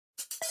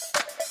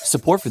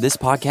Support for this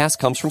podcast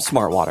comes from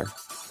Smartwater.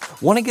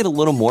 Want to get a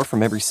little more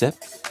from every sip?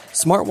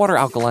 Smartwater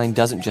Alkaline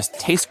doesn't just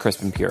taste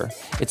crisp and pure,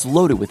 it's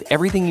loaded with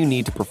everything you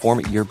need to perform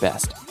at your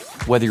best,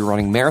 whether you're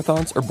running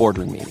marathons or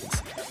boardroom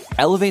meetings.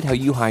 Elevate how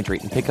you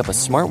hydrate and pick up a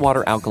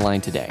Smartwater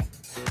Alkaline today.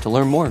 To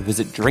learn more,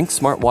 visit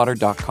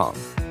drinksmartwater.com.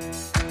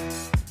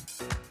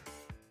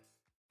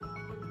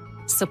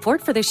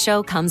 Support for this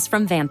show comes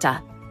from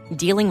Vanta.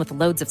 Dealing with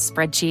loads of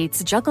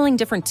spreadsheets, juggling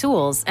different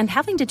tools, and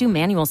having to do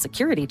manual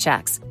security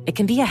checks, it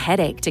can be a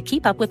headache to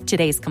keep up with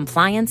today's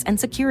compliance and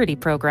security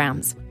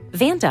programs.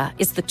 Vanta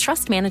is the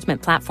trust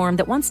management platform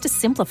that wants to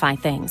simplify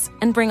things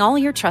and bring all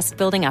your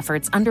trust-building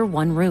efforts under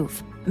one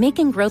roof,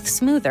 making growth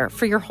smoother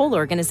for your whole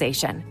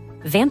organization.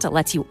 Vanta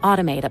lets you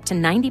automate up to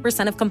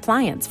 90% of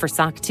compliance for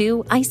SOC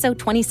 2, ISO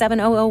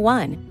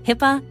 27001,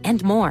 HIPAA,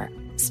 and more.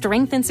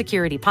 Strengthen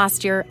security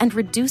posture and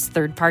reduce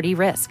third-party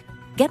risk.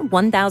 Get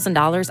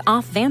 $1,000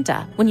 off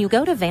Vanta when you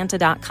go to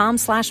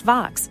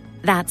vanta.com/Vox.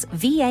 That's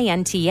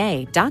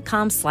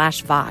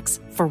VANTA.com/Vox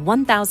for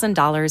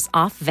 $1,000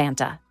 off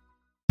Vanta.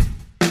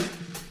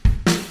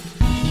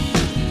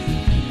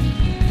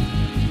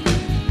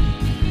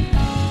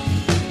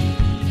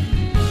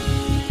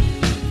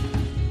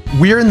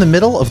 We're in the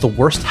middle of the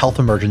worst health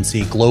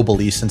emergency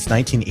globally since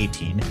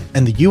 1918,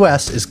 and the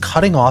U.S. is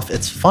cutting off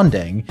its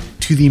funding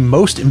to the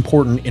most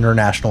important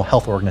international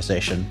health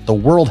organization, the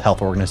World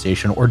Health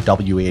Organization, or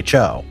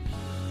WHO.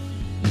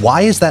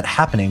 Why is that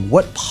happening?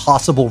 What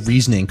possible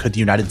reasoning could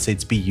the United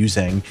States be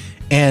using?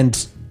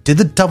 And did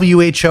the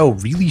WHO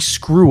really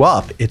screw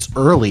up its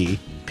early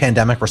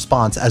pandemic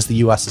response as the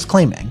U.S. is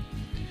claiming?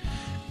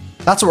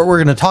 That's what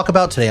we're going to talk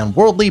about today on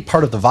Worldly,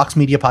 part of the Vox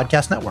Media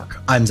Podcast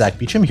Network. I'm Zach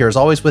Beecham, here as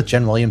always with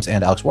Jen Williams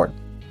and Alex Ward.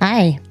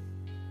 Hi.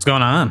 What's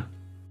going on?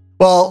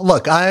 Well,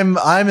 look, I'm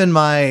in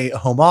my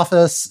home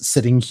office,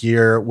 sitting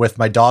here with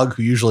my dog,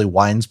 who usually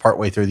whines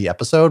partway through the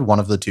episode. One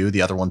of the two,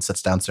 the other one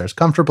sits downstairs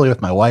comfortably with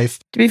my wife.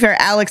 To be fair,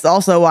 Alex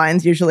also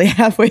whines usually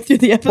halfway through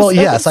the episode. Well,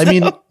 yes, I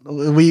mean,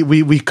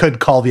 we could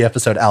call the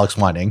episode Alex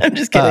whining. I'm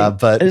just kidding.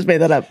 But I just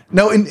made that up.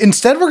 No,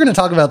 instead we're going to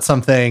talk about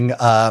something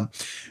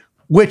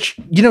which,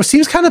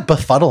 seems kind of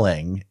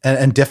befuddling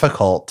and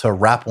difficult to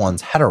wrap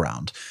one's head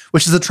around,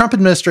 which is the Trump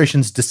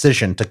administration's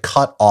decision to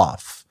cut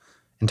off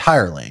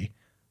entirely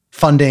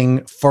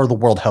funding for the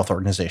World Health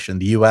Organization.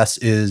 The U.S.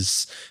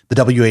 is the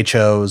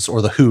WHO's,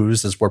 or the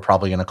WHO's, as we're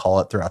probably going to call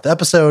it throughout the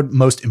episode,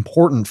 most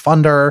important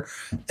funder.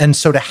 And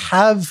so to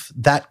have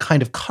that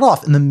kind of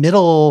cutoff in the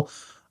middle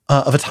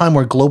of a time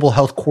where global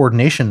health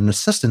coordination and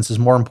assistance is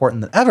more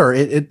important than ever,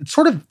 it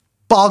sort of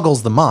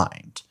boggles the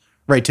mind,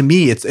 right? To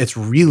me, it's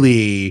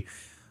really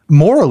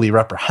morally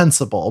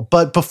reprehensible.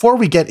 But before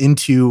we get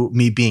into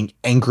me being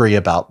angry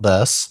about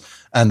this,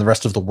 and the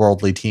rest of the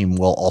Worldly team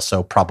will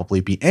also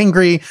probably be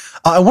angry,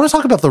 I want to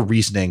talk about the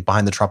reasoning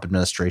behind the Trump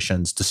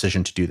administration's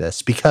decision to do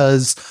this,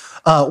 because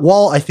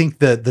while I think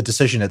the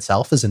decision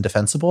itself is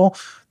indefensible,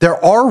 there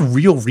are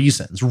real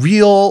reasons,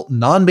 real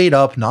non-made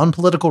up,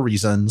 non-political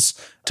reasons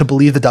to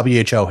believe the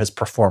WHO has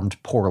performed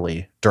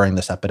poorly during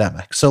this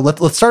epidemic. So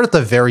let's start at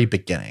the very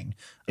beginning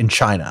in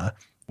China,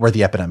 where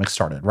the epidemic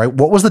started, right?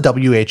 What was the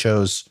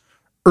WHO's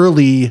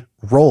early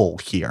role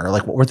here?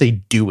 Like, what were they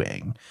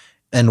doing?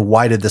 And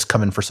why did this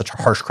come in for such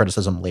harsh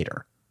criticism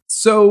later?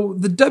 So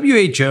the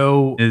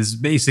WHO is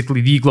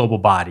basically the global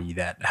body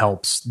that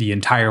helps the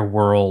entire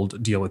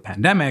world deal with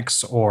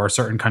pandemics, or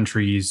certain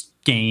countries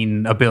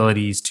gain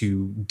abilities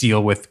to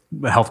deal with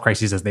health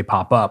crises as they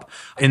pop up.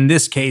 In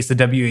this case, the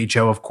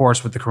WHO, of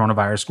course, with the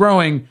coronavirus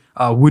growing,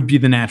 would be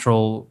the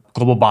natural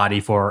global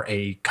body for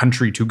a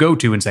country to go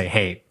to and say,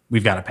 hey,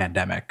 we've got a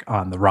pandemic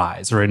on the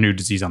rise, or a new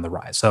disease on the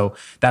rise. So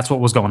that's what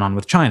was going on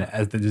with China.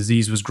 As the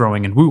disease was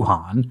growing in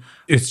Wuhan,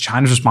 it's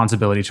China's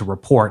responsibility to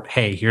report,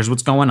 hey, here's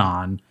what's going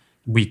on.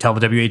 We tell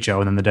the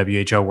WHO, and then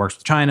the WHO works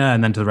with China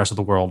and then to the rest of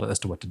the world as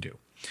to what to do.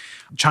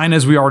 China,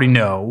 as we already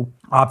know,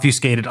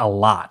 obfuscated a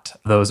lot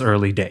those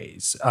early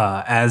days.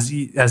 As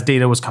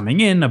data was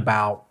coming in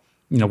about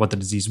what the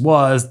disease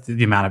was,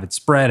 the amount of its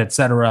spread, et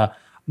cetera,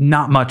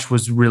 not much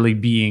was really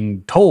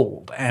being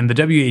told. And the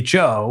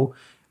WHO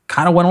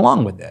kind of went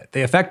along with it.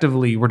 They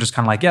effectively were just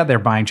kind of like, yeah, they're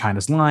buying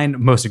China's line.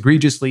 Most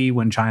egregiously,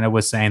 when China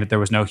was saying that there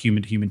was no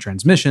human-to-human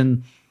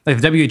transmission,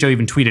 like the WHO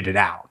even tweeted it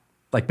out,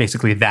 like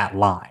basically that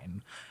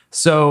line.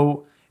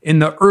 So in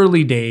the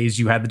early days,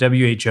 you had the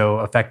WHO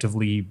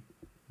effectively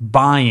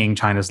buying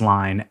China's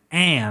line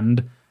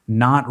and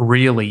not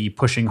really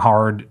pushing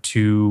hard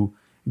to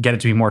get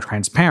it to be more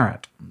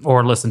transparent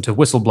or listen to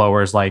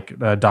whistleblowers like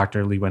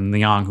Dr. Li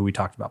Wenliang, who we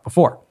talked about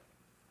before.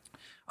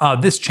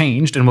 This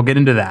changed, and we'll get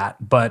into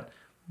that, but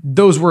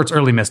those were its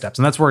early missteps,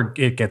 and that's where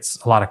it gets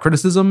a lot of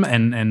criticism,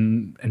 and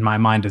in my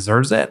mind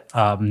deserves it.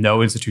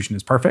 No institution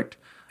is perfect,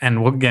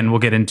 and we'll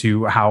get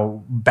into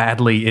how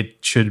badly it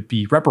should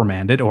be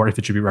reprimanded, or if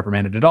it should be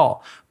reprimanded at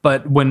all.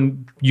 But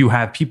when you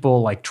have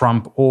people like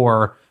Trump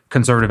or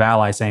conservative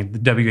allies saying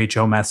the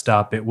WHO messed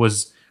up, it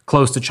was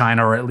close to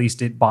China, or at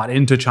least it bought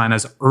into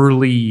China's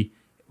early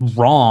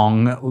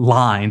wrong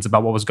lines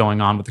about what was going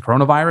on with the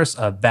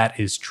coronavirus, that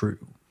is true.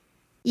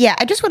 Yeah,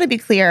 I just want to be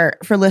clear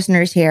for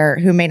listeners here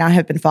who may not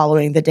have been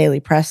following the daily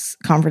press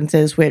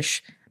conferences,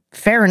 which,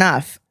 fair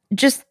enough.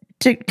 Just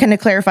to kind of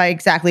clarify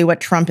exactly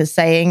what Trump is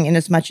saying, in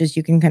as much as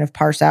you can kind of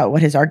parse out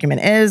what his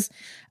argument is,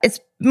 it's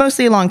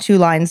mostly along two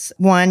lines.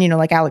 One,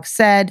 like Alex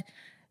said,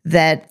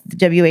 that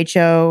the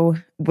WHO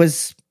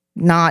was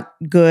not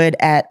good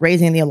at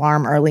raising the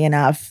alarm early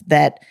enough,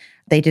 that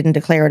they didn't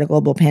declare it a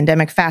global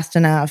pandemic fast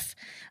enough.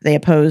 They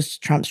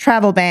opposed Trump's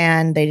travel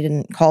ban. They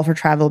didn't call for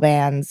travel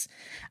bans.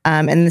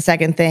 And the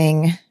second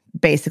thing,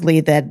 basically,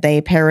 that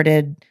they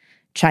parroted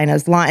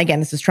China's line. Again,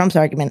 this is Trump's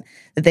argument,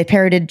 that they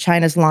parroted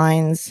China's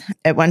lines.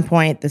 At one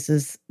point, this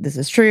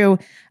is true,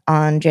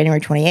 on January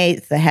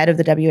 28th, the head of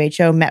the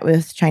WHO met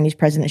with Chinese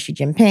President Xi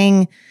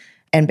Jinping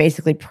and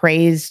basically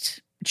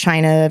praised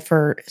China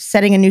for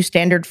setting a new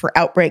standard for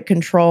outbreak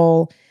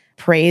control,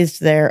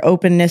 praised their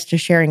openness to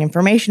sharing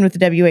information with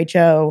the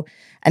WHO.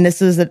 And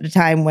this was at the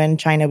time when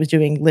China was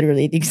doing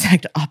literally the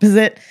exact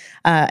opposite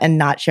and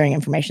not sharing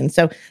information.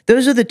 So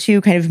those are the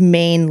two kind of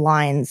main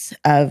lines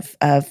of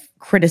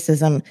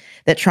criticism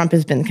that Trump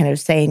has been kind of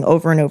saying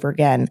over and over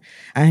again.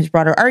 His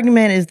broader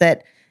argument is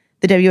that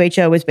the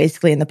WHO is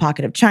basically in the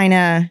pocket of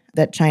China,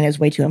 that China is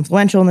way too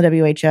influential in the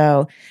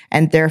WHO,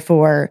 and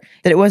therefore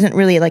that it wasn't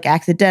really like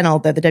accidental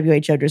that the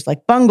WHO just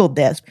like bungled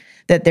this,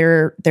 that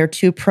they're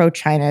too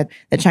pro-China,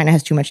 that China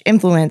has too much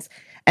influence,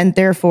 and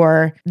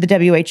therefore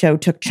the WHO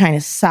took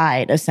China's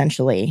side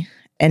essentially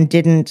and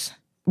didn't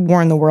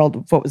warn the world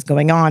of what was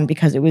going on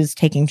because it was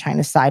taking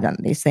China's side on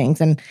these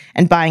things and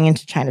buying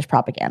into China's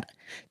propaganda.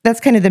 That's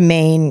kind of the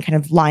main kind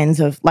of lines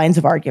of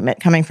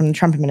argument coming from the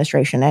Trump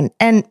administration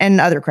and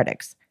other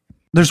critics.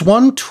 There's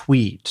one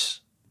tweet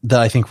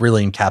that I think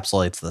really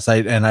encapsulates this.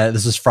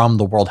 This is from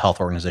the World Health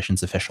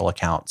Organization's official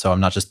account, so I'm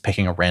not just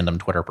picking a random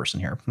Twitter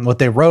person here. What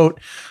they wrote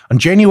on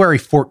January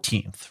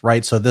 14th,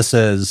 right? So this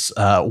is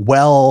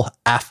well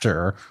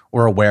after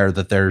we're aware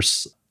that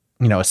there's,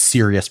 a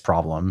serious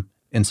problem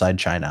inside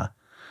China.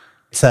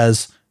 It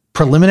says,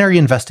 preliminary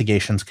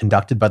investigations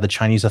conducted by the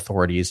Chinese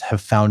authorities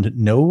have found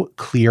no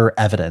clear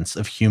evidence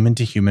of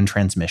human-to-human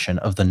transmission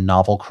of the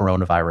novel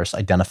coronavirus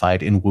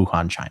identified in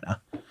Wuhan,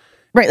 China.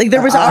 Right, like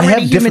there was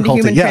already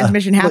human-to-human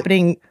transmission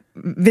happening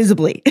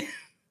visibly.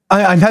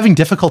 I'm having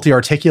difficulty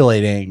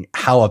articulating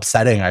how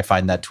upsetting I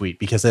find that tweet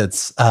because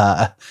it's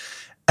at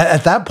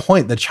that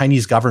point, the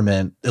Chinese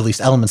government, at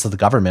least elements of the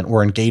government,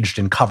 were engaged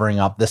in covering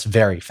up this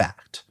very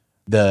fact.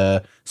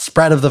 The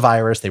spread of the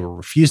virus, they were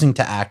refusing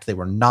to act. They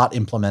were not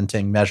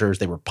implementing measures.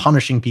 They were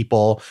punishing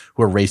people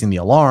who were raising the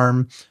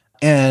alarm.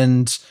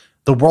 And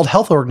the World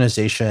Health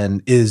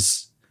Organization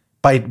is,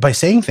 by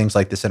saying things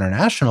like this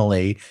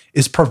internationally,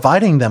 is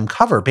providing them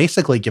cover,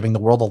 basically giving the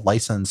world a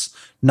license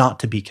not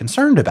to be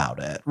concerned about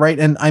it, right?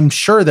 And I'm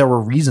sure there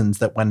were reasons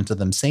that went into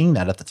them saying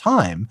that at the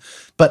time,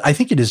 but I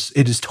think it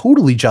is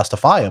totally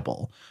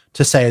justifiable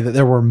to say that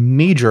there were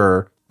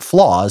major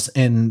flaws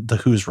in the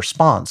WHO's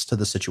response to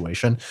the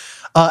situation.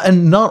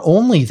 And not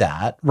only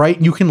that, right,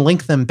 you can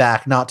link them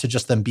back not to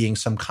just them being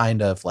some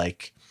kind of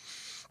like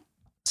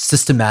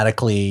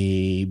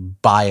systematically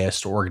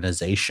biased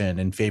organization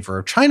in favor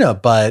of China,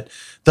 but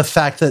the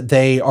fact that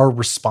they are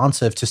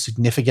responsive to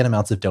significant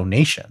amounts of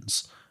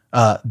donations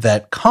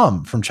that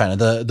come from China.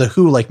 The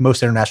WHO, like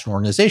most international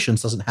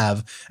organizations, doesn't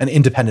have an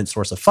independent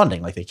source of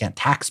funding. Like they can't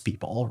tax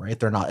people,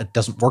 right? It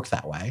doesn't work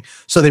that way.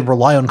 So they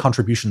rely on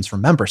contributions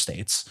from member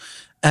states.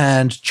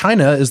 And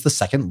China is the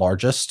second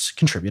largest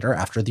contributor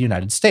after the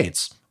United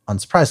States,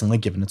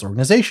 unsurprisingly, given its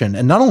organization.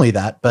 And not only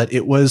that, but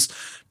it was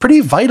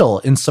pretty vital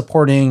in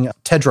supporting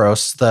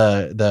Tedros,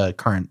 the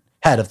current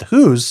head of the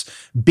WHO's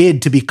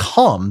bid to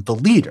become the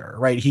leader,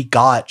 right? He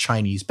got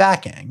Chinese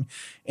backing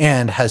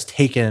and has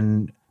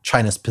taken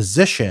China's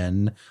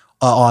position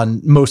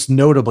on, most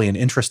notably and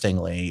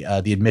interestingly,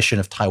 the admission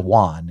of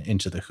Taiwan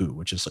into the WHO,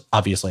 which is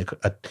obviously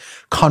a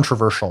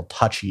controversial,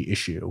 touchy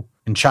issue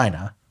in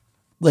China.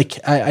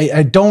 Like,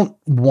 I don't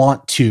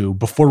want to,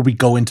 before we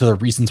go into the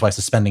reasons why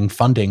suspending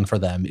funding for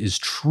them is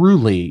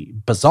truly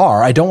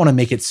bizarre, I don't want to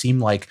make it seem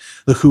like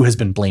the WHO has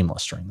been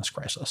blameless during this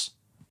crisis.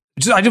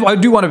 I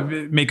do want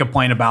to make a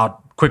point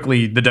about,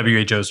 quickly, the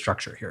WHO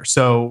structure here.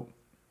 So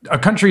a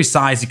country's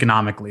size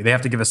economically, they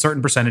have to give a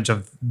certain percentage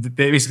of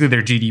basically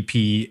their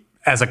GDP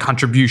as a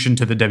contribution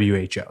to the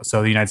WHO.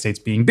 So the United States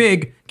being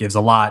big gives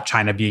a lot.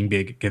 China being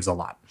big gives a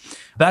lot.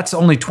 That's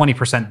only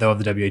 20%, though,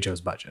 of the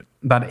WHO's budget.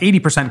 About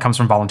 80% comes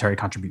from voluntary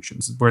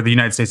contributions, where the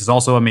United States is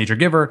also a major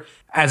giver,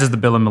 as is the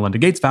Bill and Melinda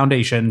Gates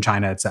Foundation,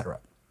 China, et cetera.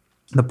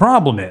 The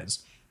problem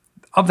is,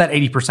 of that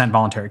 80%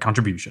 voluntary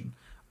contribution,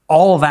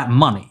 all of that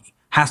money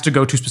has to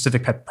go to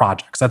specific pet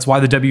projects. That's why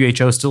the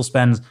WHO still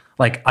spends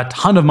like a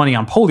ton of money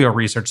on polio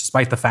research,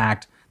 despite the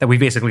fact that we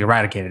basically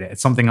eradicated it.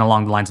 It's something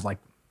along the lines of like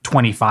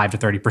 25 to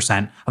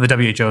 30% of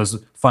the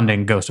WHO's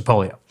funding goes to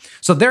polio.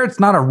 So there, it's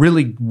not a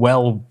really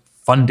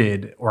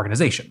well-funded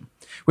organization,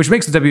 which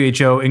makes the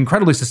WHO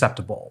incredibly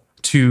susceptible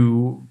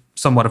to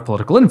somewhat of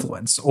political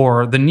influence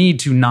or the need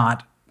to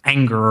not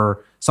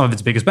anger some of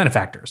its biggest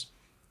benefactors.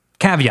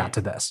 Caveat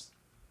to this.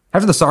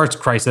 After the SARS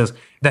crisis,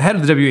 the head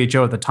of the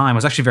WHO at the time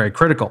was actually very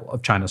critical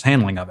of China's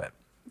handling of it.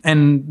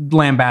 and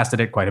lambasted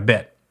it quite a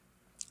bit.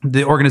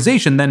 The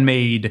organization then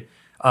made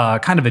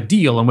kind of a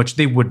deal in which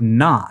they would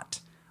not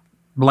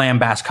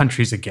lambast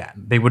countries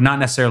again. They would not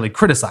necessarily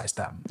criticize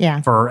them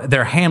for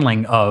their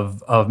handling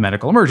of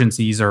medical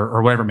emergencies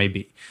or whatever it may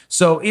be.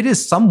 So it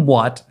is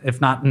somewhat, if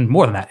not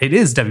more than that, it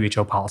is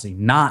WHO policy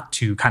not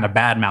to kind of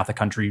badmouth a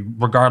country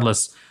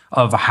regardless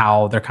of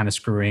how they're kind of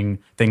screwing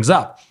things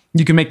up.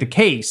 You can make the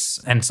case,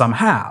 and some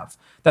have,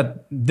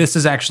 that this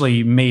has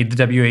actually made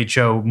the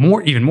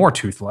WHO even more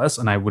toothless,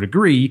 and I would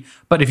agree.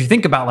 But if you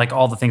think about like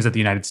all the things that the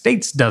United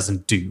States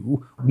doesn't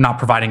do, not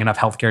providing enough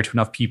healthcare to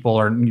enough people,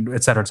 or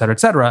et cetera, et cetera, et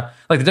cetera,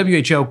 like the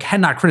WHO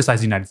cannot criticize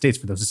the United States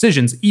for those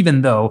decisions,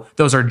 even though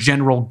those are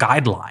general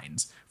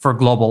guidelines for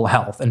global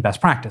health and best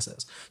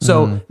practices.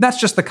 So that's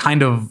just the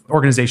kind of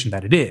organization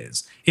that it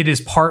is. It is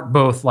part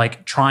both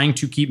like trying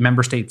to keep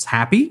member states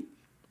happy,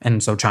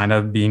 and so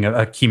China being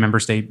a key member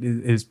state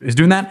is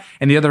doing that.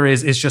 And the other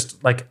is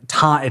just like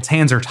its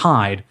hands are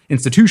tied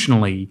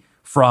institutionally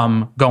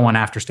from going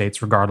after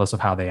states regardless of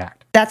how they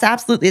act. That's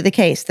absolutely the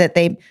case, that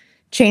they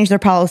changed their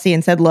policy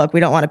and said, look, we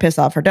don't want to piss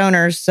off our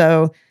donors,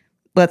 so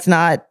let's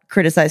not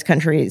criticize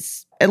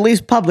countries, at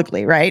least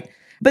publicly, right?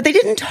 But they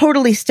didn't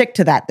totally stick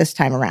to that this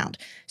time around.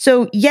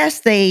 So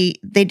yes, they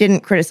didn't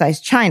criticize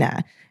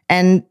China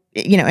and,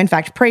 in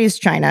fact,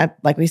 praised China,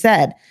 like we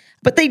said.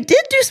 But they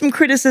did do some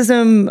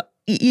criticism,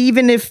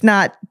 even if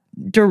not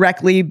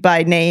directly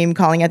by name,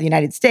 calling out the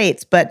United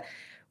States. But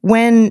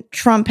when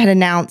Trump had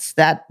announced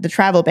that the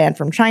travel ban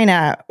from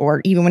China,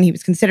 or even when he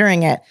was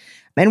considering it,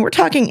 and we're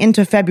talking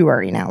into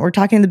February now, we're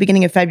talking the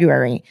beginning of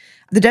February,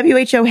 the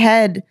WHO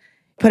head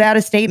put out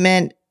a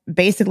statement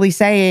basically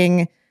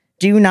saying,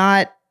 do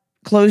not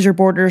close your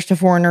borders to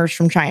foreigners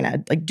from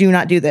China. Like, do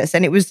not do this.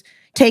 And it was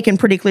taken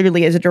pretty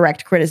clearly as a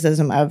direct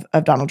criticism of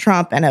Donald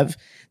Trump and of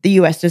the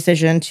U.S.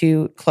 decision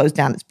to close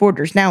down its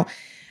borders. Now,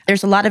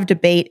 there's a lot of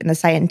debate in the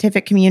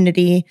scientific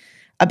community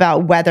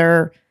about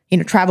whether,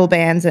 travel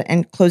bans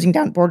and closing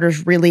down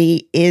borders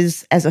really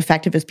is as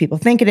effective as people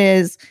think it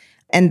is.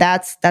 And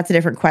that's a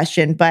different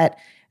question. But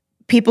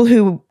people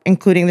who,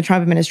 including the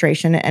Trump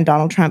administration and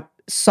Donald Trump,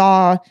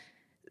 saw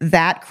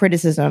that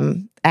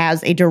criticism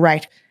as a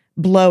direct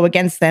blow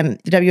against them.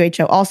 The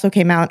WHO also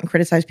came out and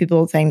criticized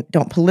people, saying,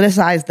 don't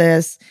politicize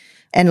this.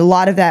 And a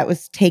lot of that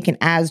was taken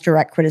as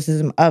direct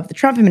criticism of the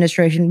Trump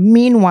administration.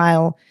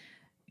 Meanwhile,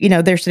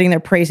 they're sitting there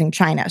praising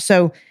China.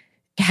 So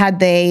had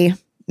they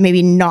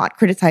maybe not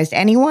criticized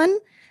anyone,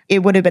 it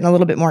would have been a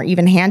little bit more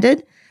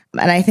even-handed.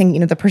 And I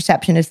think, the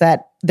perception is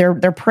that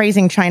they're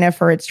praising China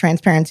for its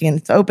transparency and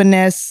its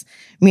openness.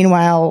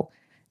 Meanwhile,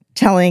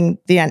 telling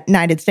the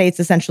United States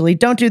essentially,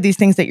 don't do these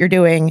things that you're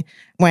doing,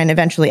 when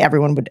eventually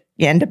everyone would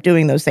end up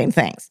doing those same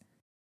things.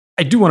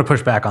 I do want to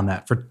push back on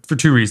that for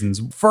two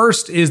reasons.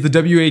 First is the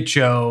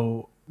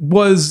WHO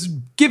was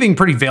giving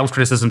pretty veiled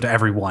criticism to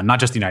everyone,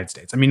 not just the United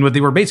States. I mean, what they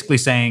were basically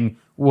saying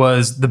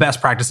was the best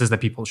practices that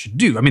people should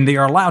do. I mean, they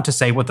are allowed to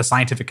say what the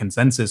scientific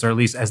consensus, or at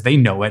least as they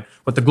know it,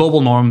 what the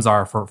global norms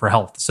are for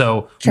health.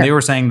 So Sure. They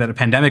were saying that a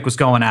pandemic was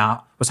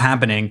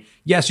happening.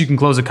 Yes, you can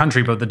close a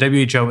country, but the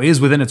WHO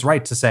is within its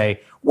right to say,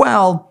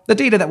 well, the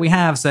data that we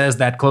have says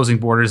that closing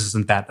borders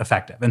isn't that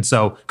effective. And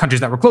so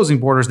countries that were closing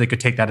borders, they could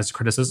take that as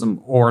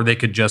criticism, or they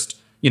could just,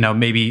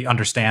 maybe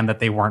understand that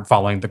they weren't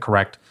following the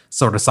correct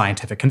sort of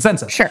scientific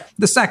consensus. Sure.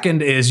 The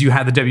second is you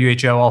had the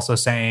WHO also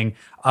saying,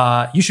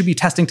 you should be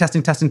testing. Test.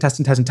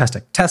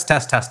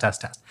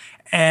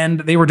 And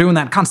they were doing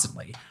that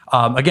constantly.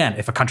 Again,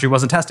 if a country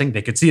wasn't testing,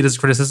 they could see it as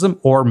criticism,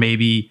 or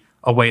maybe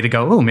a way to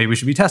go, maybe we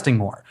should be testing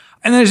more.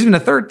 And there's even a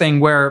third thing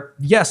where,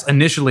 yes,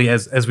 initially,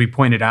 as we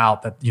pointed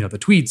out, that the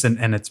tweets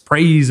and its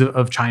praise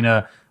of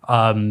China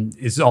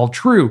is all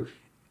true.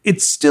 It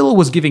still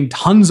was giving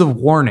tons of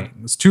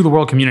warnings to the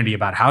world community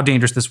about how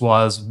dangerous this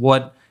was,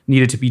 what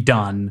needed to be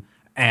done,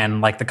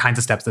 and like the kinds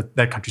of steps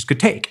that countries could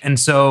take. And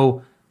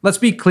so let's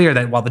be clear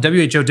that while the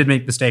WHO did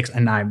make mistakes,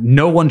 and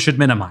no one should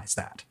minimize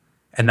that,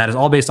 and that is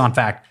all based on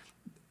fact,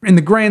 in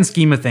the grand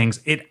scheme of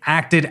things, it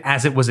acted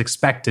as it was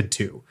expected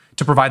to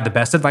provide the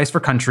best advice for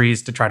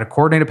countries, to try to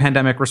coordinate a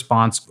pandemic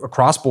response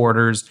across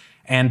borders,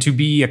 and to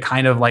be a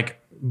kind of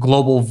like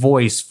global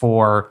voice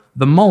for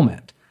the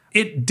moment.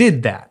 It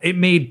did that. It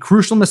made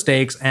crucial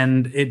mistakes,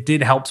 and it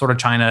did help sort of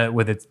China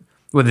with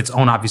its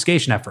own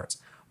obfuscation efforts.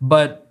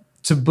 But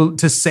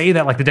to say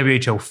that like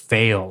the WHO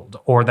failed,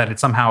 or that it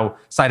somehow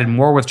sided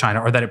more with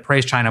China, or that it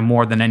praised China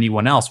more than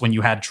anyone else, when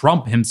you had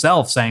Trump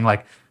himself saying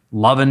like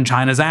loving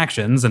China's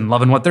actions and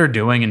loving what they're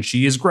doing and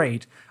she is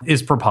great,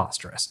 is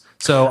preposterous.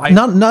 So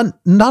not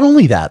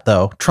only that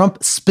though,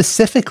 Trump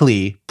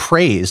specifically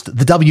praised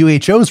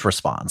the WHO's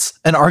response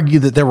and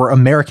argued that there were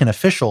American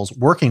officials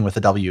working with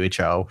the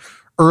WHO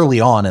early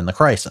on in the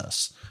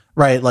crisis,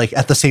 right? Like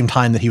at the same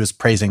time that he was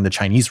praising the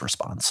Chinese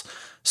response.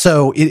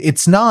 So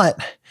it's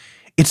not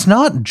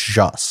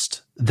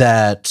just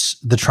that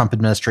the Trump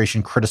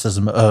administration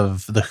criticism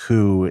of the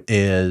WHO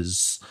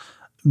is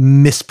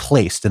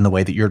misplaced in the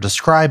way that you're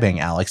describing,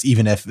 Alex,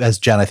 even if, as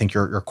Jen, I think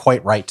you're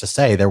quite right to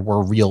say, there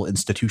were real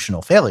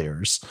institutional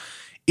failures.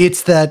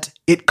 It's that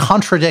it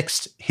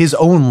contradicts his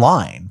own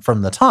line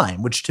from the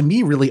time, which to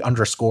me really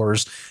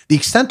underscores the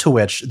extent to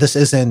which this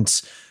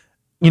isn't,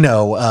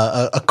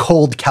 a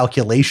cold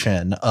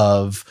calculation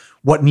of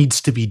what needs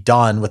to be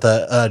done with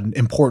an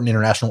important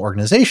international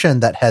organization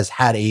that has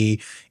had a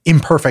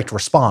imperfect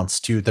response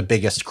to the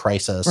biggest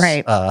crisis,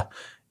 right.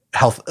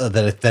 Health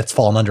that's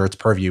fallen under its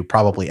purview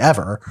probably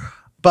ever.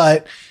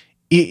 But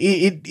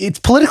it's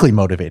politically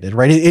motivated,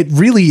 right? It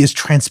really is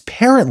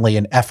transparently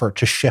an effort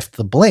to shift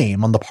the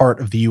blame on the part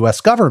of the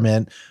U.S.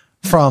 government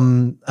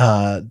from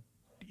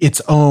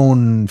its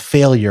own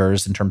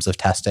failures in terms of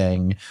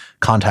testing,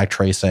 contact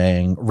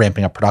tracing,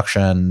 ramping up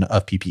production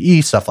of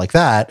PPE, stuff like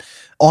that,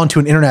 onto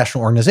an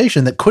international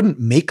organization that couldn't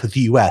make the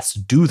U.S.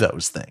 do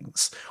those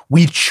things.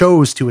 We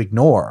chose to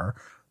ignore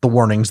the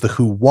warnings the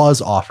WHO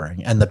was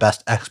offering and the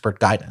best expert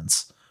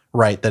guidance,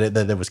 right, that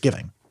it was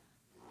giving.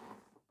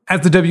 As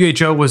the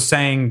WHO was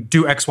saying,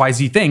 do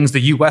XYZ things,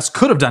 the US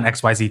could have done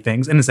XYZ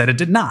things, and instead it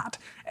did not.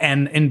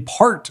 And in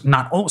part,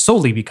 not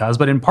solely because,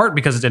 but in part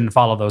because it didn't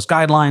follow those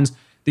guidelines,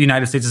 the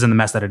United States is in the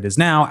mess that it is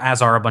now,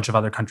 as are a bunch of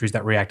other countries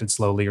that reacted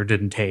slowly or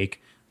didn't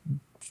take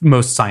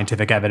most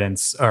scientific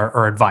evidence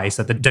or advice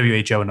that the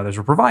WHO and others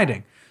were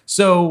providing.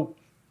 So,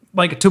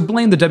 to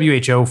blame the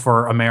WHO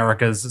for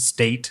America's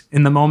state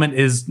in the moment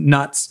is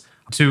nuts.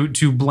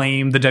 To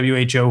blame the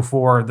WHO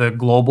for the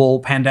global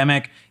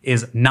pandemic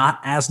is not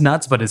as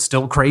nuts, but is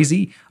still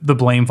crazy. The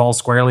blame falls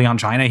squarely on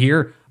China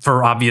here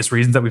for obvious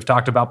reasons that we've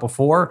talked about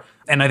before.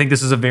 And I think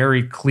this is a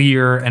very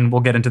clear, and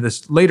we'll get into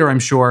this later, I'm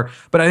sure,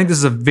 but I think this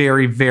is a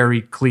very,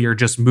 very clear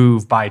just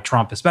move by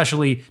Trump,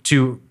 especially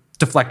to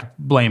deflect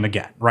blame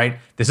again, right?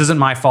 This isn't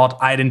my fault.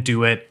 I didn't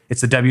do it.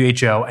 It's the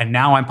WHO. And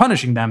now I'm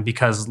punishing them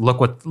because look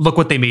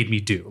what they made me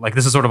do.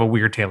 This is sort of a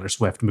weird Taylor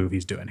Swift move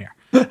he's doing here.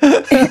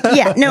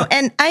 Yeah, no.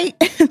 And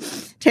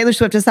Taylor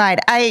Swift aside,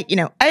 I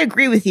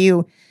agree with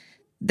you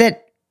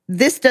that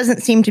this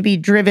doesn't seem to be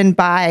driven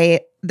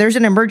by, there's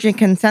an emerging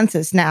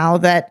consensus now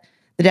that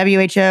the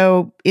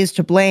WHO is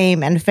to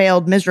blame and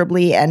failed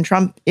miserably. And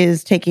Trump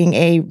is taking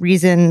a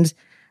reasoned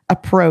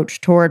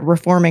approach toward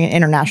reforming an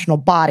international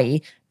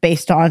body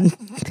based on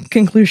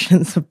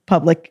conclusions of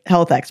public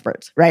health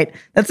experts, right?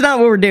 That's not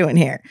what we're doing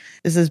here.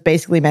 This is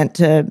basically meant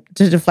to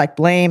deflect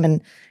blame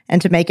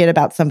and to make it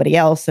about somebody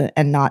else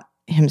and not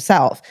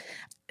himself.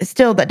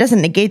 Still, that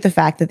doesn't negate the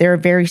fact that there are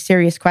very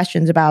serious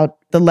questions about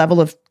the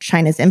level of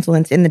China's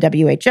influence in the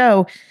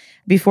WHO.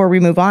 Before we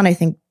move on, I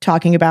think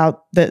talking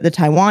about the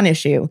Taiwan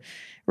issue,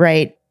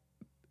 right?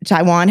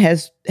 Taiwan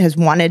has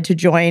wanted to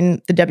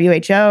join the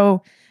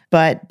WHO,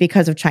 but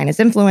because of China's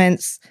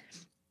influence,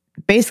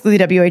 basically,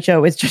 the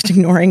WHO is just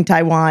ignoring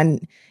Taiwan.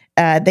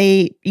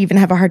 They even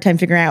have a hard time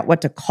figuring out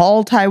what to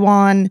call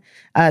Taiwan.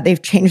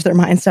 They've changed their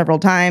minds several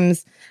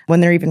times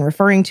when they're even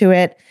referring to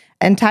it.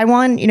 And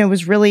Taiwan,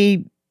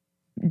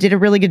 did a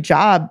really good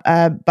job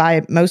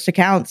by most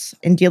accounts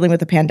in dealing with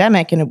the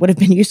pandemic. And it would have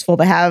been useful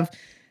to have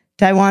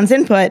Taiwan's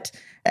input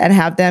and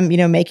have them,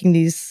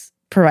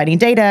 providing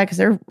data because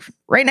they're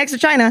right next to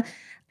China.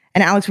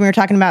 And Alex, when we were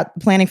talking about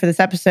planning for this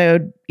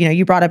episode,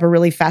 you brought up a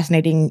really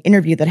fascinating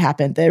interview that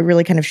happened that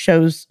really kind of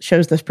shows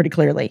this pretty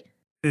clearly.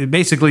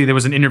 Basically, there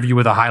was an interview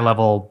with a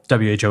high-level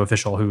WHO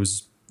official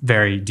who's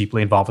very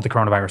deeply involved with the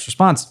coronavirus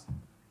response.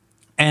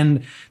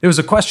 And there was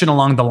a question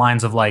along the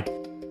lines of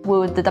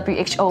would the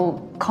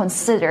WHO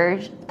consider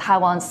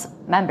Taiwan's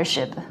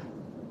membership?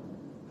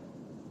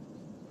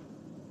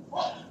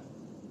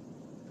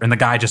 And the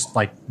guy just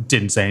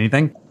didn't say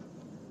anything.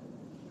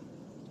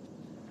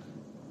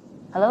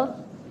 Hello?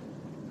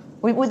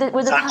 I'm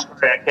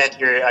sorry, I can't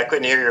hear. I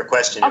couldn't hear your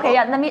question. Okay,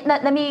 yeah.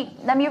 Let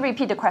me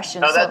repeat the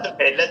question. No, that's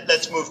okay.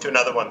 Let's move to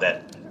another one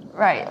then.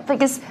 Right,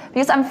 because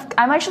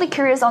I'm actually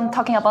curious on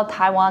talking about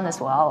Taiwan as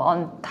well,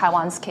 on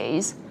Taiwan's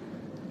case.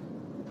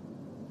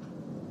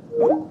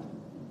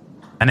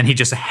 And then he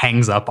just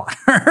hangs up on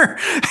her,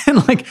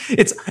 and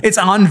it's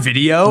on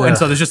video, and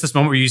so there's just this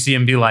moment where you see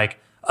him be like,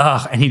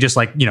 "Ugh," and he just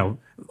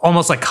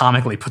almost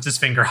comically puts his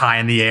finger high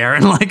in the air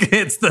and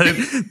hits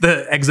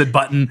the exit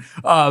button.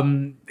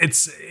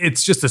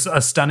 It's just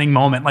a stunning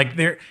moment.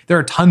 There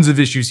are tons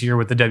of issues here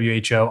with the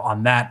WHO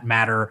on that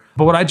matter.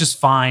 But what I just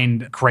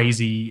find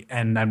crazy,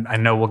 and I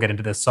know we'll get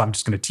into this, so I'm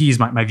just going to tease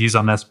my views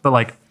on this.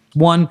 But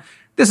one,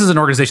 this is an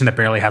organization that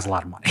barely has a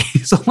lot of money.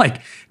 So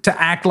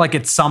to act like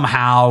it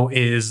somehow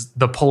is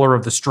the puller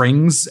of the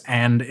strings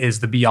and is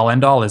the be all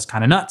end all is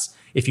kind of nuts.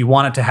 If you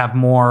want it to have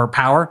more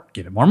power,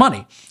 give it more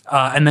money.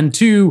 And then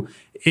two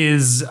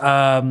is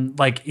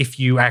if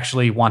you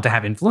actually want to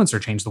have influence or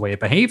change the way it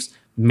behaves,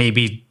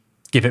 maybe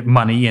give it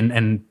money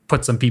and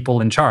put some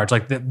people in charge.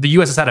 The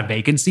U.S. has had a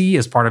vacancy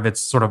as part of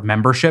its sort of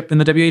membership in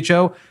the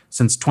WHO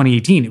since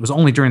 2018. It was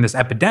only during this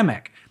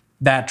epidemic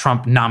that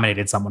Trump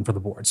nominated someone for the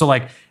board. So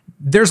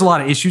there's a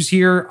lot of issues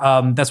here.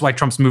 That's why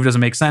Trump's move doesn't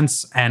make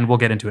sense. And we'll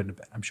get into it in a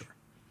bit, I'm sure.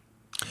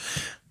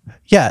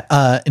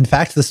 Yeah. In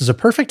fact, this is a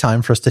perfect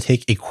time for us to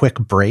take a quick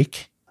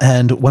break.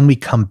 And when we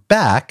come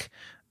back,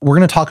 we're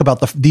going to talk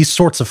about these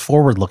sorts of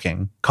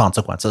forward-looking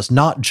consequences,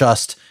 not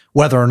just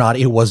whether or not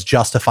it was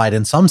justified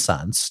in some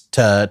sense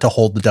to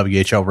hold the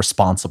WHO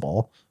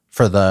responsible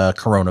for the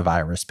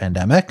coronavirus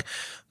pandemic,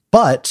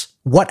 but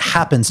what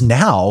happens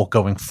now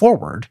going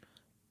forward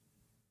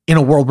in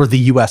a world where the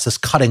U.S. is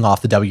cutting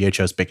off the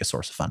WHO's biggest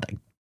source of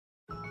funding.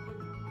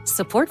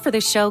 Support for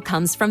this show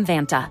comes from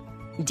Vanta.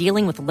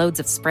 Dealing with loads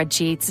of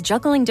spreadsheets,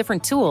 juggling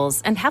different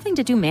tools, and having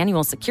to do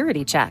manual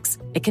security checks,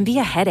 it can be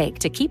a headache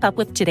to keep up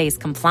with today's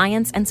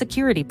compliance and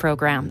security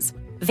programs.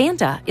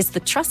 Vanta is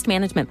the trust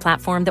management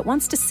platform that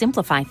wants to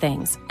simplify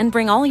things and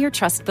bring all your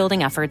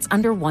trust-building efforts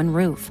under one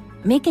roof,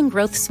 making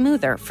growth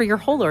smoother for your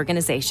whole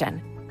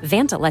organization.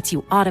 Vanta lets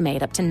you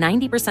automate up to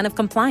 90% of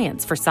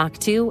compliance for SOC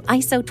 2,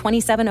 ISO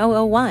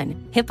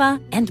 27001,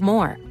 HIPAA, and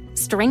more.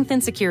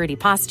 Strengthen security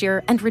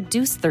posture and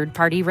reduce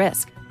third-party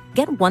risk.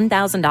 Get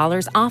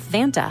 $1,000 off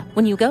Vanta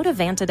when you go to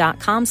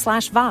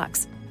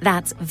vanta.com/Vox.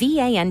 That's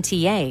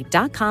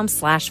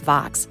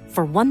VANTA.com/Vox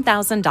for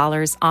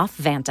 $1,000 off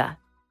Vanta.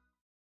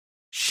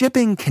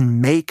 Shipping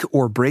can make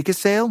or break a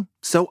sale,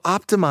 so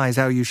optimize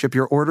how you ship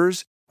your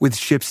orders with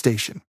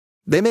ShipStation.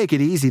 They make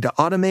it easy to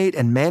automate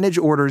and manage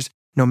orders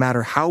no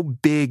matter how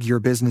big your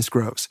business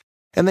grows.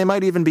 And they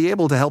might even be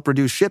able to help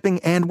reduce shipping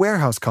and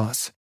warehouse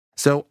costs.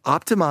 So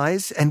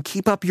optimize and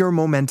keep up your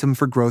momentum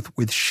for growth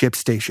with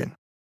ShipStation.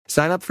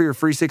 Sign up for your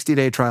free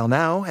 60-day trial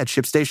now at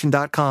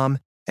ShipStation.com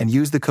and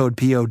use the code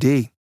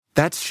POD.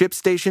 That's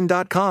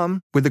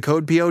ShipStation.com with the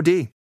code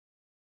POD.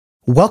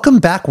 Welcome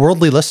back,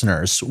 worldly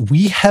listeners.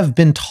 We have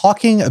been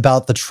talking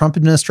about the Trump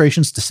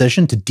administration's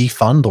decision to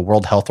defund the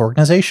World Health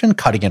Organization,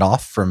 cutting it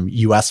off from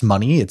U.S.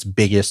 money, its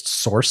biggest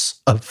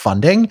source of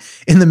funding,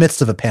 in the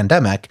midst of a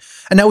pandemic.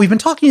 And now we've been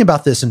talking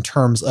about this in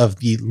terms of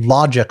the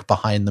logic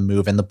behind the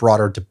move and the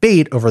broader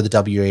debate over the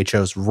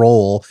WHO's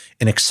role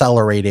in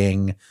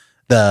accelerating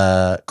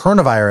the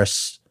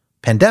coronavirus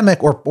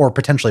pandemic or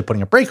potentially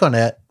putting a brake on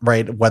it,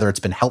 right? Whether it's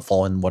been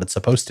helpful in what it's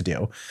supposed to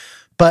do.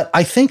 But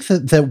I think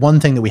that one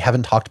thing that we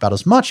haven't talked about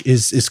as much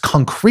is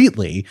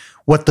concretely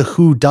what the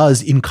WHO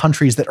does in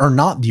countries that are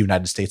not the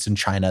United States and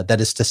China. That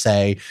is to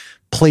say,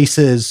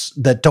 places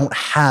that don't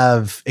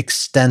have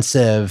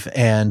extensive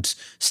and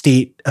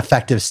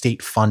effective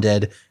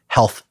state-funded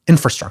health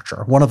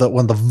infrastructure. One of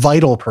the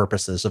vital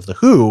purposes of the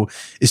WHO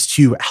is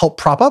to help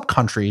prop up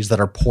countries that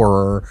are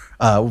poorer,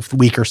 with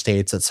weaker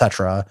states, et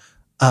cetera,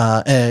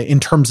 in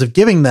terms of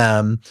giving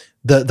them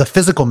the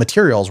physical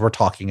materials. We're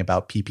talking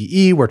about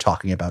PPE, we're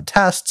talking about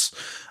tests,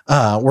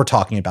 we're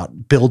talking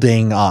about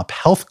building up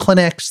health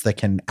clinics that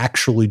can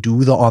actually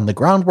do the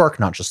on-the-ground work,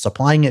 not just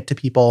supplying it to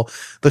people.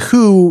 The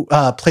WHO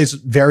plays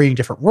varying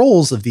different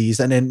roles of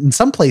these, and in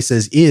some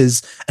places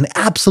is an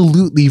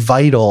absolutely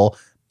vital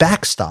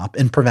backstop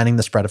in preventing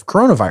the spread of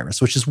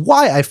coronavirus, which is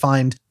why I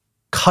find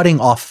cutting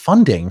off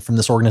funding from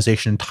this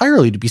organization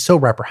entirely to be so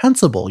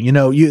reprehensible.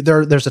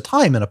 There's a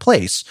time and a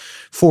place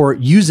for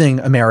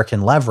using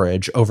American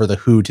leverage over the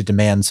WHO to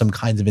demand some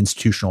kinds of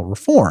institutional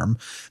reform.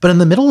 But in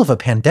the middle of a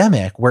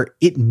pandemic where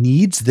it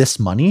needs this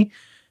money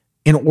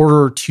in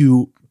order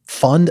to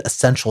fund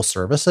essential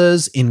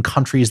services in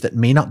countries that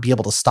may not be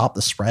able to stop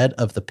the spread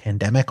of the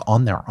pandemic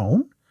on their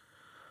own,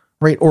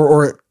 right?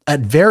 Or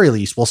at very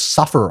least will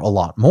suffer a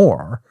lot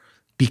more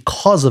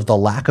because of the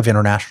lack of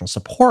international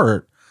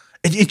support.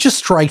 It just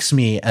strikes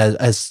me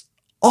as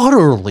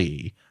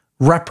utterly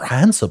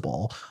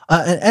reprehensible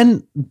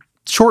and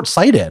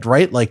short-sighted,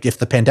 right? Like if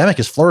the pandemic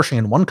is flourishing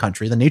in one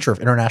country, the nature of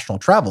international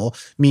travel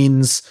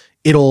means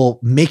it'll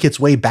make its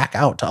way back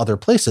out to other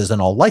places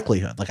in all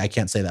likelihood. Like I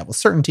can't say that with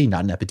certainty,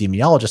 not an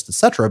epidemiologist, et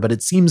cetera, but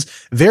it seems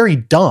very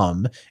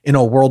dumb in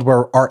a world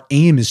where our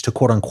aim is to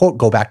quote unquote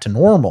go back to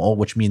normal,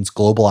 which means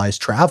globalized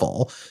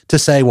travel, to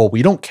say, well,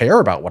 we don't care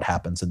about what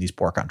happens in these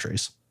poor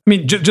countries. I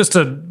mean, just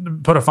to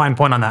put a fine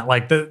point on that,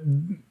 like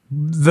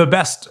the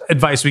best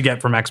advice we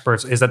get from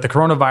experts is that the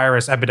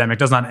coronavirus epidemic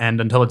does not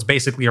end until it's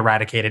basically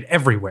eradicated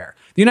everywhere.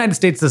 The United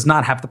States does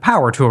not have the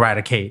power to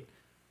eradicate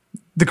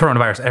the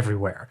coronavirus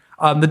everywhere.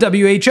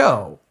 The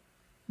WHO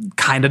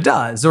kind of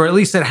does, or at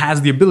least it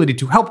has the ability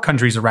to help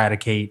countries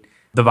eradicate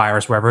the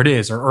virus wherever it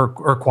is,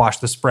 or quash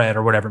the spread,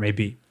 or whatever it may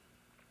be.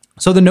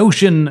 So the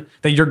notion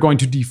that you're going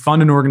to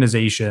defund an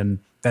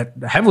organization that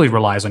heavily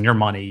relies on your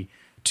money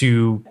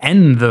to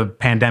end the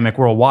pandemic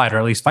worldwide, or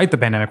at least fight the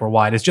pandemic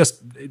worldwide, is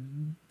just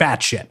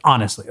batshit,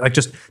 honestly. Like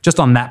just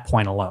on that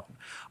point alone.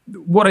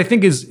 What I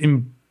think is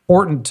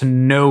important to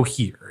know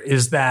here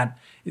is that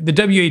the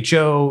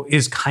WHO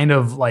is kind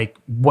of like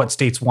what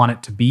states want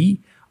it to be.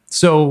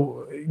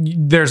 So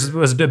there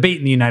was a debate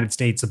in the United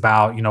States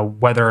about,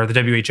 whether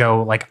the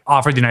WHO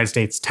offered the United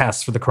States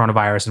tests for the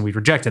coronavirus and we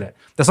rejected it.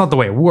 That's not the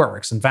way it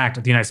works. In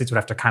fact, the United States would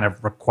have to kind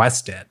of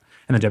request it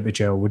and the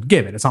WHO would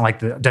give it. It's not like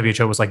the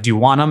WHO was like, do you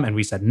want them? And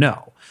we said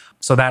no.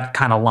 So that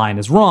kind of line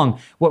is wrong.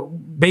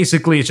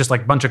 Basically, it's just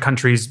like a bunch of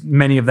countries,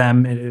 many of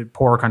them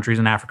poorer countries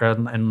in Africa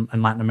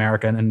and Latin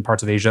America and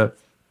parts of Asia,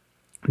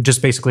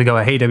 just basically go,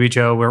 hey,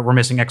 WHO, we're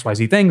missing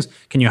XYZ things.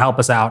 Can you help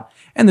us out?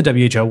 And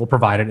the WHO will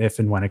provide it if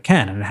and when it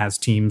can. And it has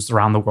teams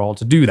around the world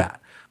to do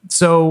that.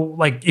 So,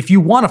 like, if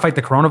you want to fight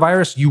the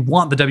coronavirus, you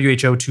want the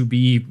WHO to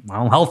be,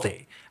 well,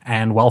 healthy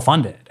and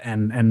well-funded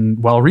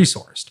and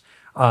well-resourced.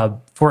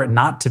 For it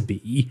not to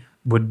be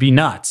would be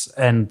nuts.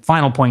 And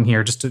final point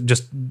here, just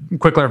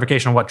quick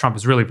clarification on what Trump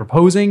is really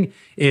proposing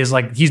is,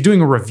 like, he's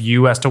doing a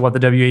review as to what the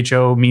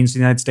WHO means to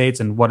the United States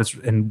and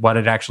what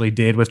it actually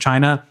did with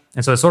China.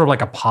 And so it's sort of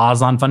like a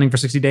pause on funding for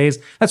 60 days.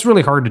 That's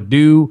really hard to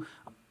do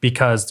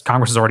because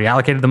Congress has already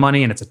allocated the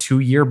money and it's a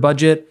 2-year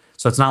budget.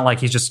 So it's not like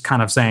he's just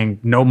kind of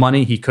saying no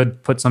money. He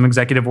could put some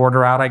executive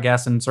order out, I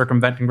guess, and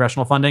circumvent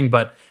congressional funding,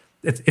 but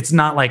it's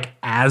not like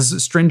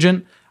as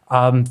stringent.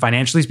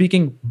 Financially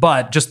speaking,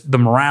 but just the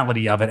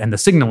morality of it and the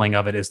signaling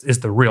of it is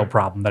the real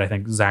problem that I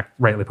think Zach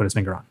rightly put his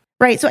finger on.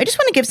 Right. So I just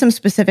want to give some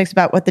specifics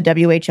about what the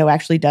WHO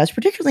actually does,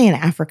 particularly in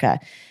Africa.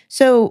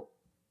 So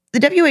the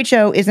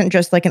WHO isn't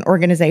just like an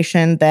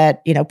organization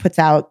that, puts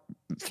out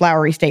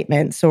flowery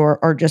statements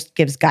or just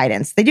gives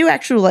guidance. They do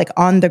actually like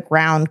on the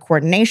ground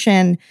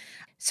coordination.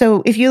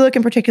 So if you look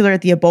in particular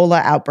at the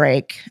Ebola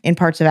outbreak in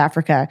parts of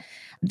Africa,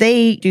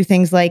 they do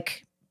things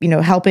like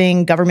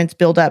helping governments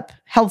build up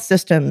health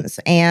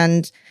systems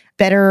and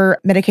better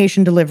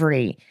medication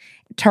delivery,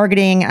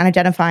 targeting and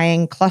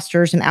identifying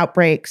clusters and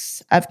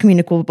outbreaks of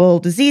communicable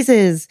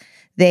diseases.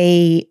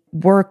 They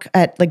work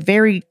at like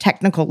very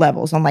technical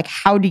levels on like,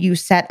 how do you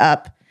set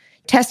up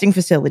testing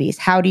facilities?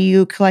 How do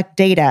you collect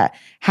data?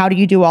 How do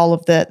you do all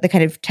of the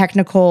kind of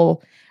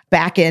technical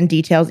back-end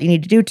details you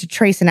need to do to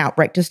trace an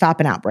outbreak, to stop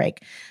an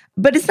outbreak?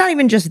 But it's not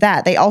even just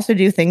that. They also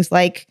do things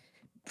like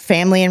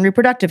family and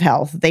reproductive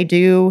health. They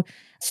do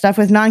stuff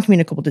with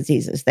non-communicable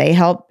diseases. They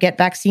help get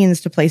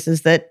vaccines to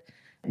places that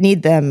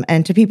need them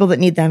and to people that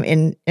need them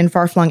in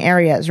far-flung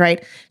areas,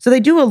 right? So they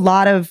do a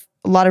lot of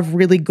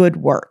really good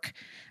work.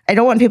 I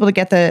don't want people to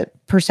get the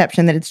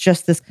perception that it's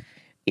just this,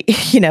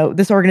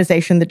 this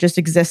organization that just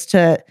exists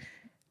to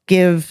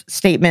give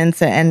statements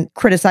and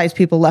criticize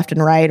people left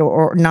and right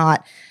or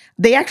not.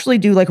 They actually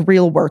do like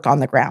real work on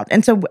the ground.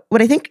 And so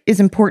what I think is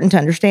important to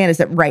understand is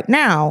that right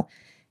now,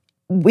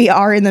 we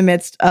are in the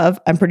midst of,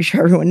 I'm pretty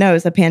sure everyone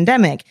knows, a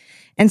pandemic.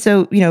 And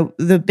so,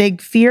 the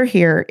big fear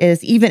here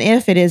is even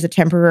if it is a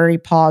temporary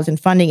pause in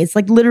funding, it's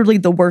like literally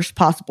the worst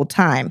possible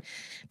time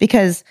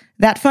because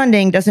that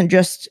funding doesn't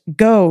just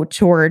go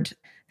toward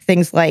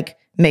things like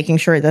making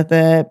sure that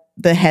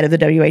the head of the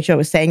WHO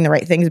is saying the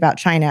right things about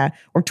China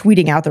or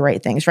tweeting out the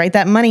right things, right?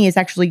 That money is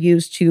actually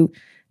used to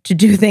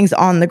do things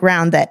on the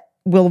ground that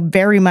will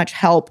very much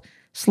help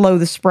slow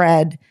the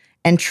spread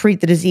and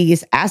treat the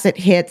disease as it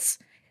hits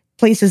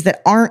places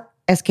that aren't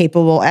as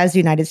capable as the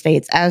United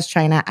States, as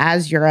China,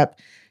 as Europe,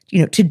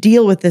 to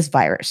deal with this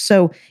virus.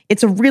 So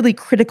it's a really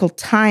critical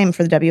time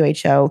for the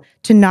WHO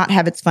to not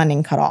have its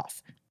funding cut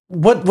off.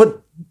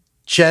 What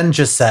Jen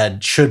just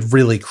said should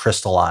really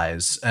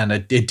crystallize, and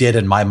it did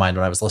in my mind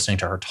when I was listening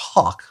to her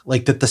talk,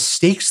 like that the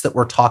stakes that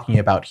we're talking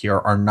about here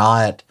are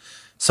not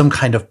some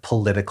kind of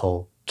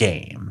political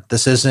game.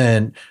 This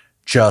isn't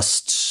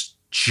just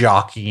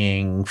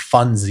jockeying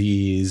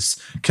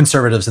funsies.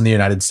 Conservatives in the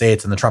United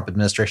States and the Trump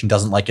administration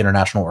doesn't like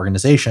international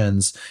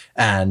organizations.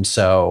 And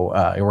so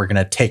we're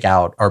going to take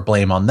out our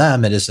blame on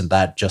them. It isn't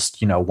that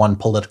just, one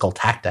political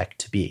tactic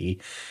to be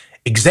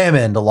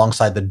examined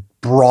alongside the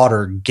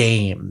broader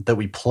game that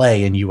we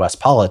play in US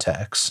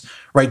politics,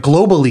 right?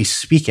 Globally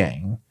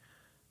speaking,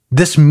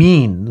 this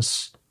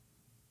means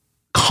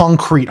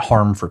concrete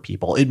harm for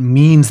people. It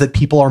means that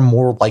people are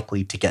more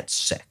likely to get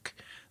sick.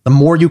 The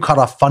more you cut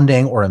off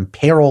funding or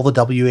imperil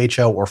the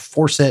WHO or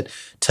force it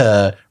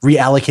to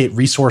reallocate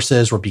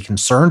resources or be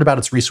concerned about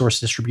its resource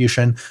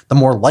distribution, the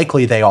more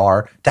likely they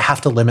are to have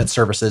to limit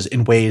services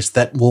in ways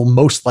that will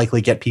most likely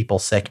get people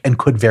sick and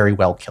could very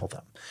well kill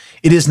them.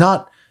 It is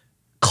not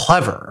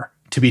clever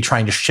to be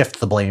trying to shift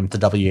the blame to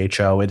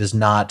WHO. It is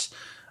not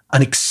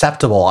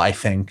unacceptable, I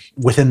think,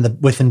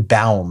 within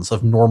bounds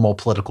of normal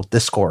political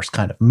discourse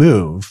kind of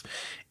move.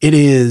 It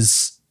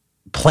is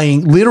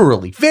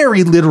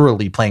very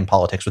literally playing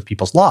politics with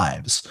people's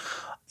lives.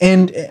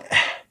 And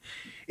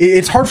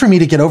it's hard for me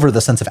to get over the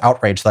sense of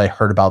outrage that I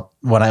heard about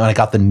when I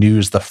got the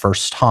news the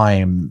first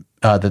time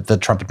that the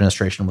Trump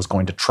administration was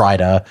going to try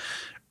to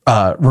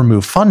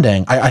remove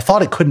funding. I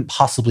thought it couldn't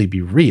possibly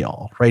be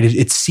real, right?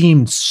 It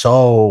seemed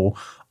so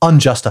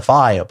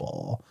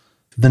unjustifiable,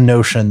 the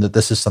notion that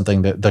this is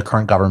something that the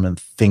current government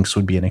thinks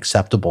would be an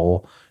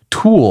acceptable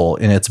tool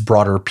in its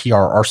broader PR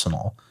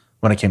arsenal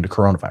when it came to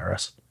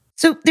coronavirus.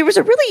 So there was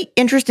a really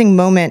interesting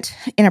moment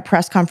in a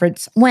press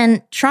conference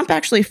when Trump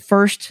actually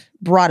first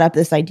brought up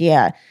this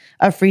idea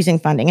of freezing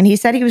funding. And he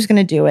said he was going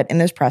to do it in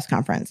this press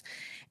conference.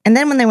 And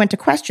then when they went to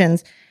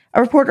questions,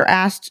 a reporter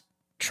asked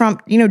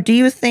Trump, do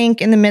you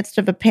think in the midst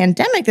of a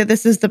pandemic that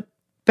this is the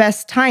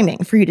best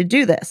timing for you to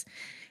do this?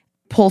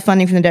 Pull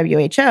funding from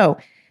the WHO.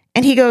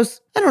 And he goes,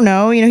 I don't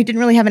know. He didn't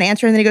really have an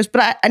answer. And then he goes,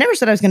 but I never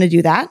said I was going to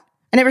do that.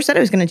 I never said I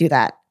was going to do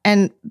that.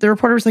 And the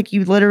reporter was like,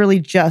 you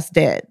literally just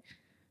did.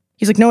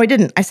 He's like, no, I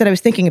didn't. I said I was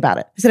thinking about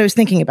it.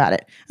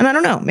 And I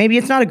don't know, maybe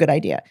it's not a good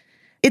idea.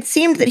 It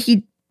seemed that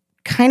he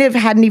kind of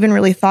hadn't even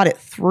really thought it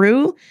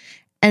through.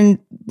 And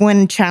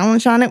when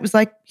challenged on it, was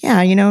like,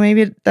 yeah,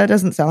 maybe that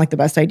doesn't sound like the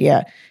best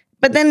idea.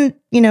 But then,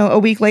 a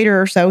week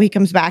later or so, he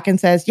comes back and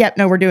says, yep,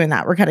 no, we're doing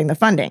that. We're cutting the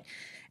funding.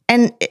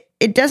 And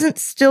it doesn't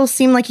still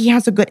seem like he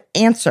has a good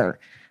answer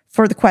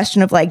for the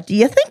question of like, do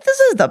you think this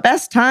is the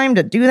best time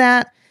to do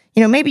that?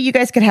 Maybe you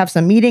guys could have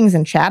some meetings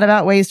and chat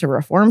about ways to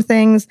reform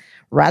things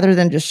rather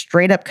than just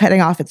straight up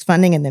cutting off its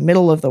funding in the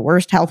middle of the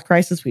worst health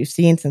crisis we've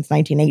seen since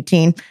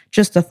 1918.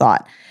 Just a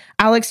thought.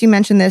 Alex, you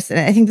mentioned this, and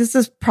I think this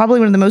is probably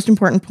one of the most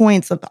important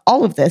points of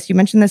all of this. You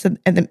mentioned this in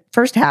the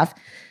first half,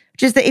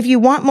 which is that if you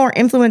want more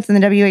influence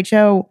in the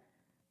WHO,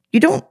 you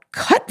don't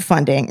cut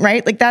funding,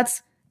 right? Like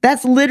that's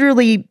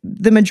literally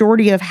the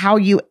majority of how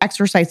you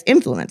exercise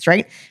influence,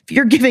 right? If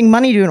you're giving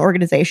money to an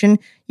organization,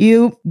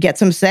 you get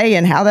some say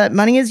in how that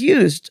money is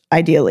used,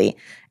 ideally.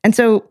 And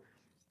so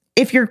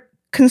if your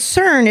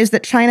concern is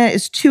that China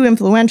is too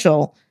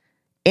influential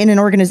in an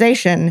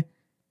organization,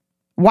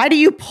 why do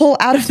you pull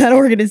out of that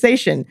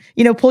organization?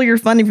 Pull your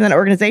funding from that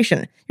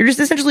organization. You're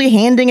just essentially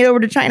handing it over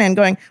to China and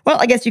going, well,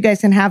 I guess you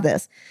guys can have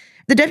this.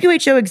 The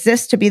WHO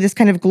exists to be this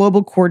kind of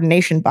global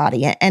coordination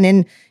body.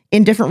 And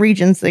in different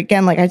regions,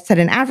 again, like I said,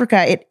 in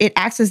Africa, it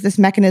acts as this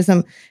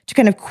mechanism to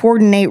kind of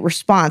coordinate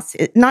response,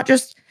 not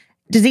just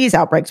disease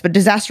outbreaks, but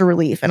disaster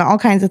relief and all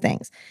kinds of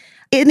things.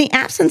 In the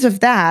absence of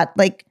that,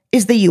 like,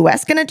 is the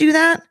U.S. going to do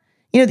that?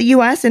 The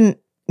U.S. and,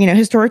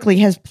 historically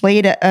has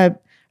played a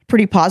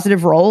pretty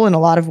positive role in a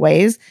lot of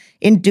ways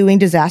in doing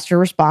disaster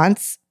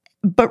response.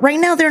 But right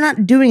now, they're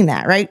not doing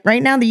that, right?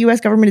 Right now, the U.S.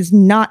 government is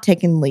not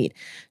taking the lead.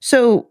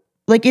 So,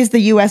 like, is the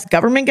U.S.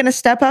 government going to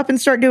step up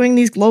and start doing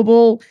these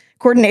global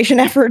coordination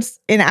efforts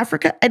in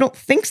Africa? I don't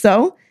think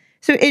so.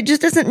 So it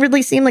just doesn't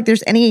really seem like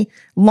there's any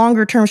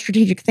longer term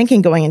strategic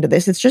thinking going into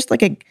this. It's just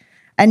like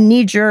a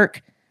knee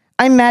jerk,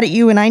 I'm mad at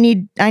you and I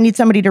need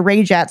somebody to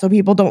rage at so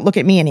people don't look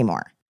at me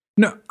anymore.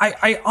 No,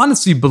 I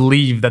honestly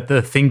believe that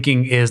the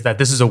thinking is that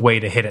this is a way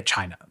to hit at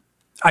China.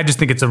 I just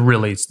think it's a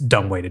really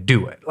dumb way to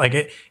do it.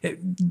 Like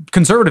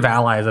conservative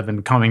allies have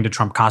been coming to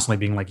Trump constantly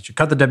being like, you should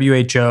cut the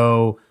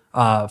WHO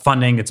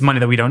funding. It's money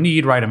that we don't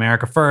need, right?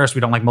 America first. We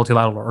don't like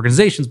multilateral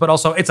organizations, but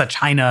also it's a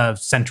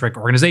China-centric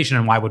organization,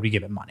 and why would we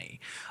give it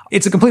money?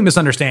 It's a complete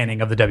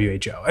misunderstanding of the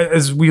WHO.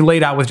 As we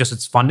laid out with just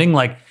its funding,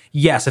 like,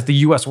 yes, if the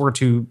U.S. were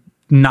to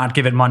not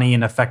give it money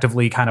and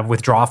effectively kind of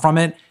withdraw from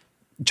it,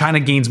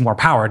 China gains more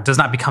power. It does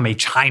not become a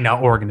China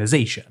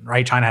organization,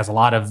 right? China has a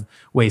lot of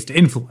ways to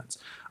influence.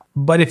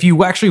 But if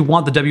you actually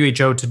want the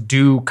WHO to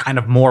do kind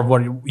of more of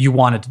what you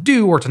want it to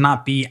do, or to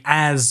not be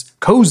as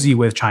cozy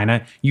with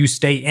China, you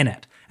stay in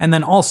it. And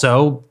then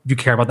also, you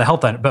care about the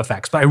health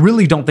effects. But I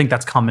really don't think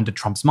that's come into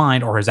Trump's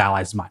mind or his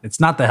allies' mind. It's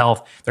not the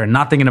health. They're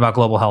not thinking about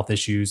global health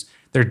issues.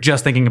 They're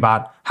just thinking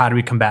about how do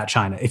we combat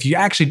China. If you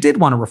actually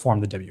did want to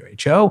reform the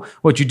WHO,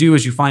 what you do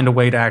is you find a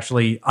way to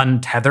actually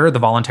untether the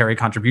voluntary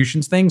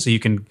contributions thing, so you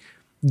can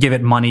give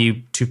it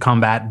money to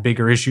combat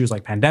bigger issues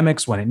like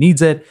pandemics when it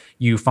needs it.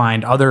 You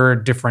find other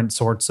different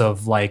sorts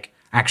of like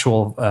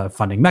actual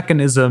funding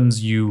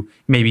mechanisms. You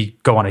maybe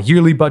go on a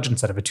yearly budget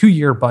instead of a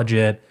 2-year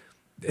budget,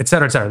 et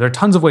cetera, et cetera. There are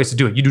tons of ways to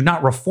do it. You do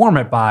not reform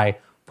it by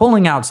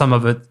pulling out some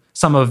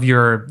of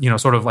your,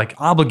 sort of like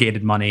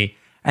obligated money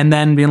and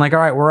then being like, all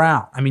right, we're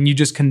out. I mean, you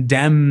just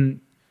condemn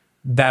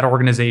that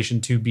organization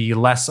to be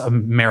less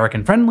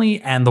American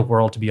friendly and the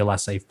world to be a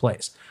less safe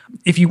place.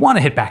 If you want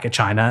to hit back at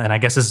China, and I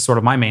guess this is sort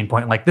of my main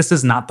point, like, this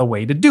is not the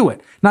way to do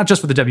it. Not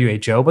just for the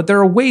WHO, but there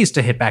are ways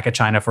to hit back at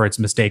China for its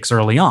mistakes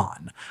early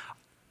on.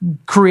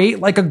 Create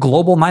like a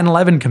global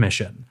 9/11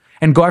 commission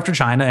and go after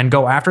China and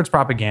go after its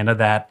propaganda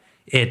that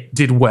it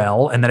did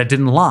well and that it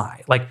didn't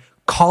lie. Like,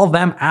 call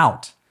them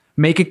out.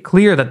 Make it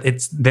clear that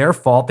it's their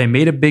fault. They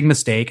made a big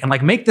mistake, and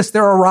like, make this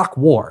their Iraq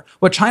war.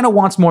 What China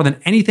wants more than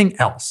anything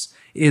else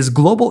is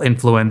global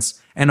influence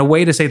and a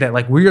way to say that,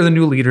 like, we are the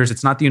new leaders.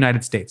 It's not the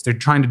United States. They're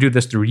trying to do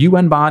this through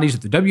UN bodies,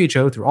 through the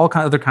WHO, through all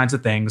other kinds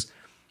of things.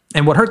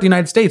 And what hurt the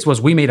United States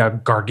was we made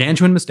a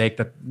gargantuan mistake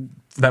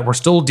that we're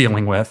still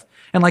dealing with.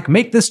 And like,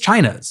 make this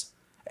China's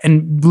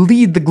and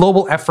lead the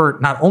global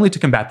effort, not only to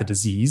combat the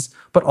disease,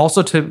 but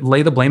also to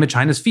lay the blame at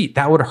China's feet.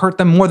 That would hurt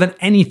them more than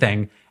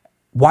anything,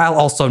 while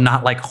also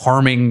not like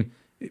harming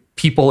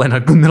people in the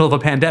middle of a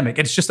pandemic.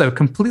 It's just a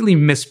completely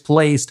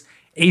misplaced,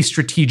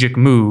 astrategic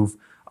move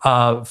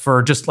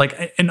for just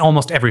like in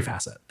almost every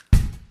facet.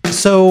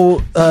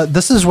 So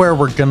this is where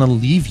we're going to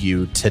leave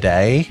you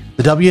today.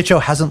 The WHO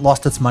hasn't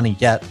lost its money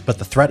yet, but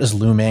the threat is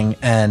looming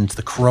and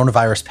the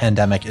coronavirus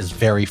pandemic is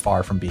very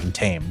far from being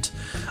tamed.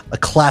 A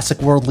classic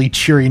worldly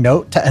cheery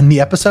note to end the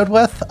episode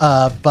with,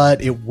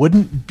 but it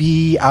wouldn't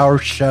be our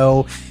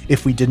show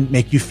if we didn't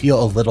make you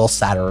feel a little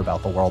sadder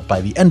about the world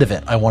by the end of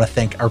it. I want to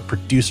thank our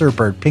producer,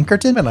 Bird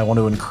Pinkerton, and I want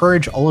to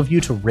encourage all of you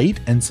to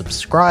rate and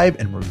subscribe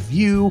and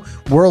review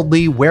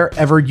Worldly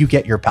wherever you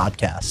get your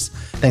podcasts.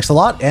 Thanks a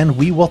lot, and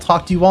we will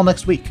talk to you all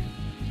next week.